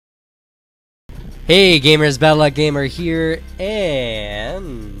Hey gamers, Bad Luck Gamer here,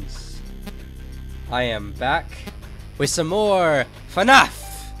 and I am back with some more FNAF!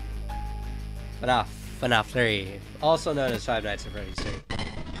 FNAF 3, also known as Five Nights at Freddy's 3.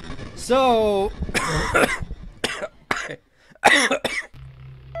 So,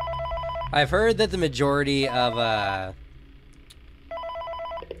 I've heard that the majority of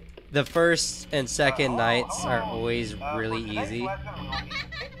the first and second nights are always really easy.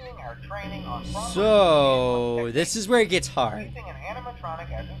 So, this is where it gets hard. Using an animatronic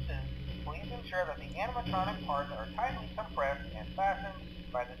as a suit, please ensure that the animatronic parts are tightly compressed and fastened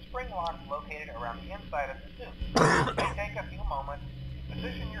by the spring locks located around the inside of the suit. It may take a few moments to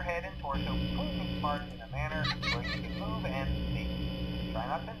position your head and torso between these parts in a manner where you can move and speak. Try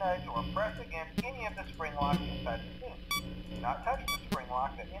not to nudge or press against any of the spring locks inside the suit. Do not touch the spring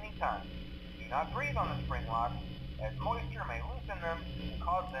locks at any time. Do not breathe on the spring locks, as moisture may loosen them and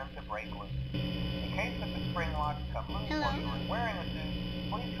cause them to break loose. In case that the spring locks come loose while you are wearing a suit,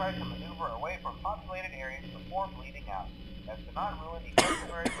 please try to maneuver away from populated areas before bleeding out, as to not ruin the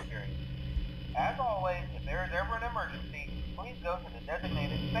customer experience. As always, if there is ever an emergency, please go to the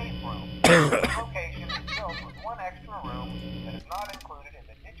designated safe room. This location is filled with one extra room that is not included in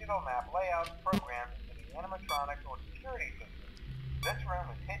the digital map layouts programmed into the animatronics or security system. This room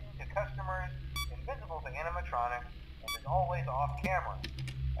is hidden to customers, invisible to animatronics, and is always off camera.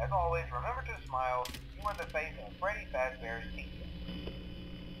 As always, remember to smile. You are the face of Freddy Fazbear's Pizza.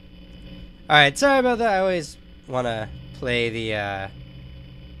 Alright, sorry about that. I always want to play the,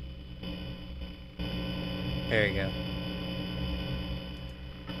 There we go.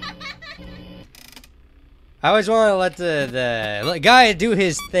 I always want to let the guy do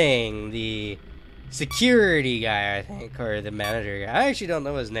his thing. The security guy, I think, or the manager guy. I actually don't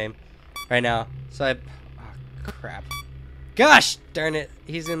know his name right now. So oh, crap. Gosh darn it.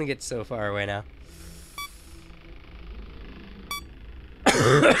 He's gonna get so far away now.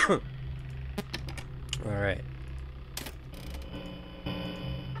 Alright.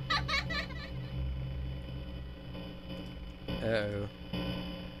 Uh-oh.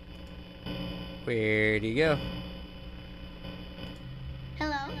 Where'd he go?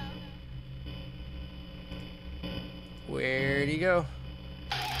 Hello? Where'd he go?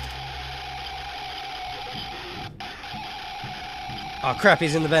 Oh crap,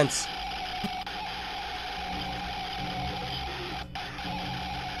 he's in the vents.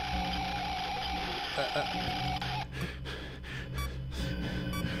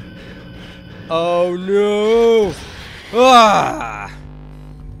 Oh no! Ah!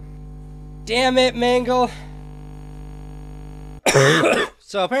 Damn it, Mangle!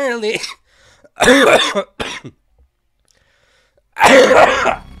 So apparently...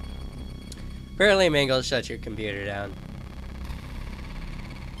 Apparently, Mangle, shut your computer down.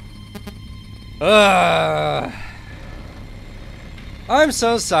 I'm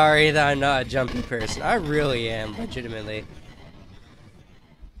so sorry that I'm not a jumpy person. I really am, legitimately.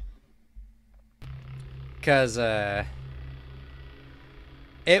 Because,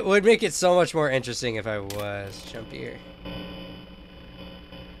 it would make it so much more interesting if I was jumpier.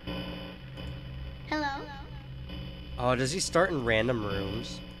 Hello? Oh, does he start in random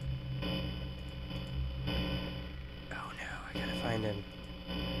rooms? Oh no, I gotta find him.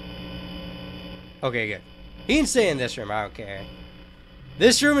 Okay, good. He can stay in this room, I don't care.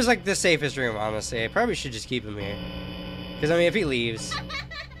 This room is like the safest room, honestly. I probably should just keep him here. Because, I mean, if he leaves,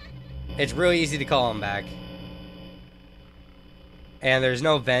 it's really easy to call him back. And there's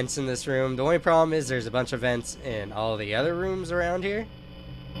no vents in this room. The only problem is there's a bunch of vents in all the other rooms around here.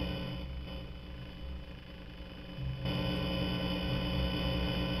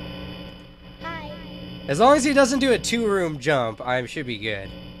 Hi. As long as he doesn't do a 2-room jump, I should be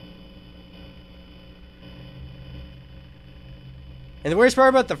good. And the worst part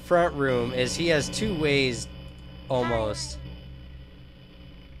about the front room is he has 2 ways, almost.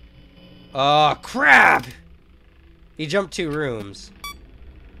 Oh, crap! He jumped 2 rooms.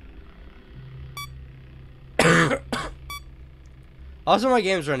 Also, my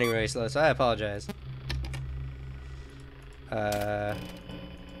game's running really slow, so I apologize. Okay,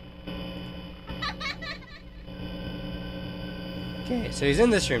 so he's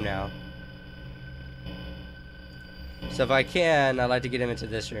in this room now. So if I can, I'd like to get him into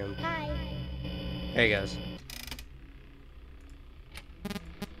this room. Hi. There he goes.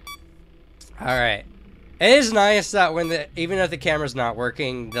 Alright. It is nice that when even if the camera's not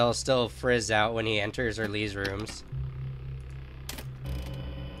working, they'll still frizz out when he enters or leaves rooms.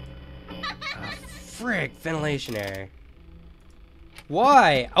 Ah, frick, ventilation error.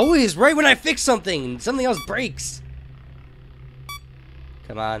 Why? Always right when I fix something, something else breaks.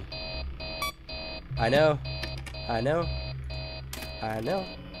 Come on. I know. I know. I know.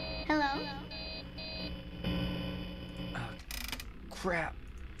 Hello. Oh, crap.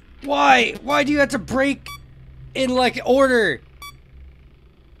 Why? Why do you have to break in, like, order?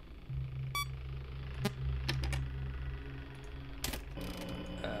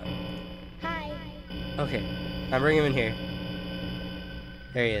 Hi. Okay. I'm bringing him in here.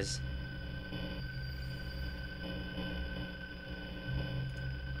 There he is.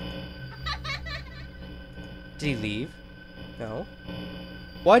 Did he leave? No.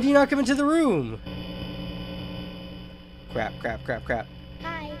 Why did you not come into the room? Crap, crap, crap, crap.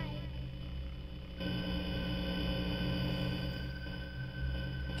 Hi.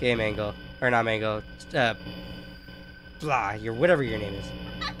 Okay, Mango. Or not Mango. Blah, whatever your name is.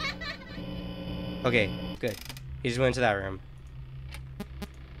 Okay, good. He just went into that room.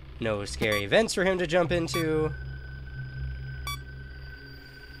 No scary events for him to jump into.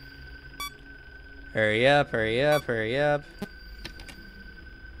 Hurry up, hurry up, hurry up.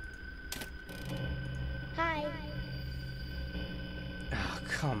 Hi. Oh,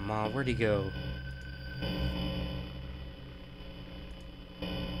 come on, where'd he go?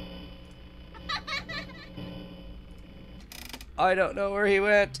 I don't know where he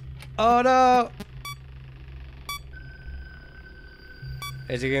went. Oh no!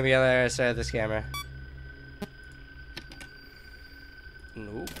 Is he gonna be on the other side of this camera?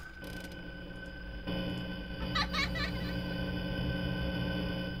 Nope.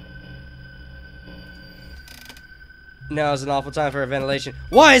 Now is an awful time for a ventilation.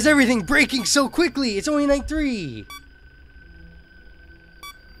 Why is everything breaking so quickly? It's only night 3.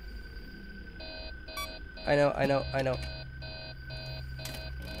 I know, I know, I know.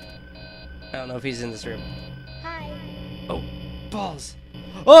 I don't know if he's in this room. Hi. Oh, balls.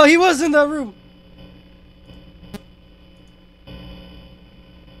 Oh, he was in that room.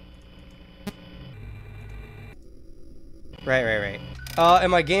 Right. And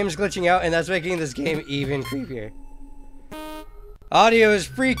my game's glitching out, and that's making this game even creepier. Audio is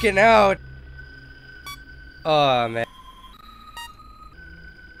freaking out. Oh, man.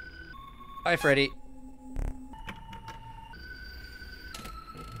 Hi, Freddy.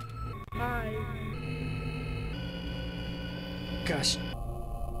 Hi. Gosh.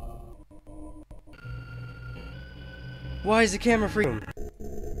 Why is the camera freaking?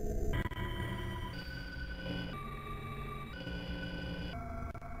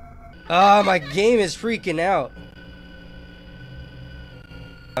 Oh, my game is freaking out.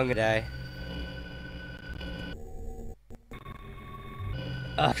 I'm gonna die.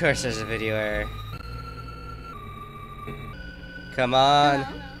 Of course there's a video error. Come on.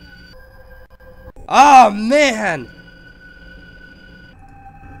 Hello. Oh, man!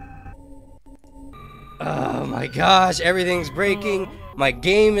 Oh my gosh, everything's breaking. My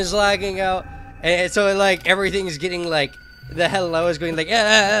game is lagging out. And so, like, everything's getting, like, the hello is going, like,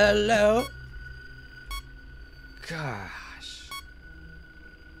 hello. Gosh.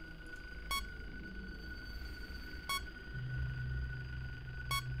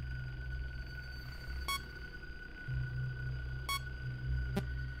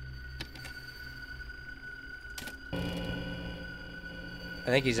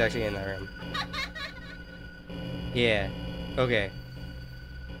 I think he's actually in that room. Yeah. Okay.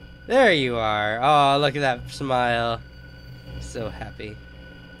 There you are. Oh, look at that smile. So happy.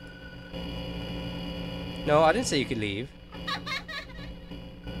 No, I didn't say you could leave.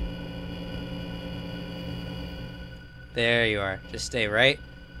 There you are. Just stay right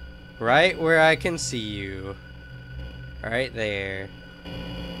where I can see you. Right there.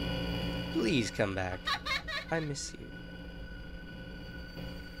 Please come back. I miss you.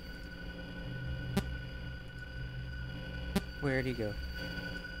 Where'd he go?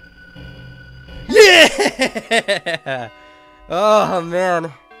 Yeah! Oh,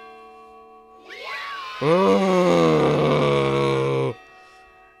 man. Oh,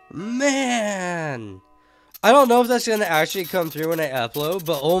 man. I don't know if that's gonna actually come through when I upload,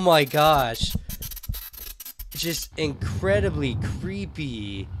 but oh my gosh. It's just incredibly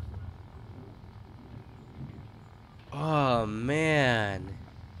creepy. Oh, man.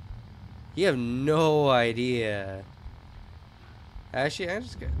 You have no idea. Actually, I'm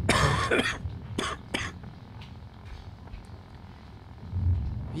just gonna...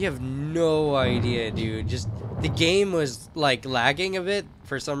 You have no idea, dude. Just, the game was, like, lagging a bit.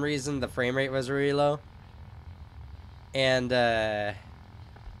 For some reason, the frame rate was really low. And, there's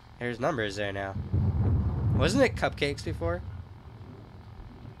numbers there now. Wasn't it cupcakes before?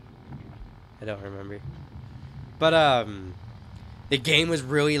 I don't remember. But, the game was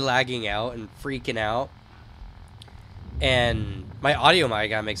really lagging out and freaking out. And my audio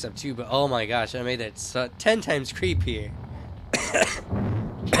mic got mixed up too, but oh my gosh, I made it 10 times creepier.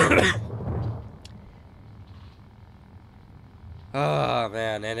 Oh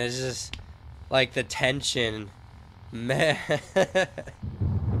man, and it's just like the tension, man.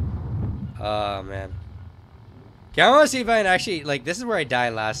 Oh man. Okay, I want to see if I can actually, like, this is where I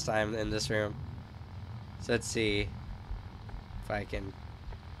died last time in this room. So let's see if I can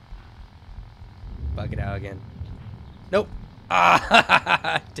bug it out again. Nope.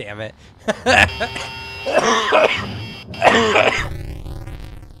 Ah, damn it.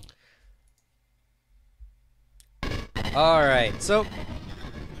 Alright, so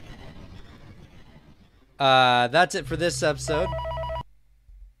that's it for this episode.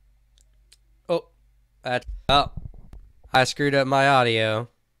 Oh, I screwed up my audio,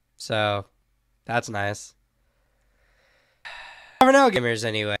 so that's nice. For now, gamers,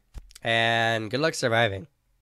 anyway, and good luck surviving.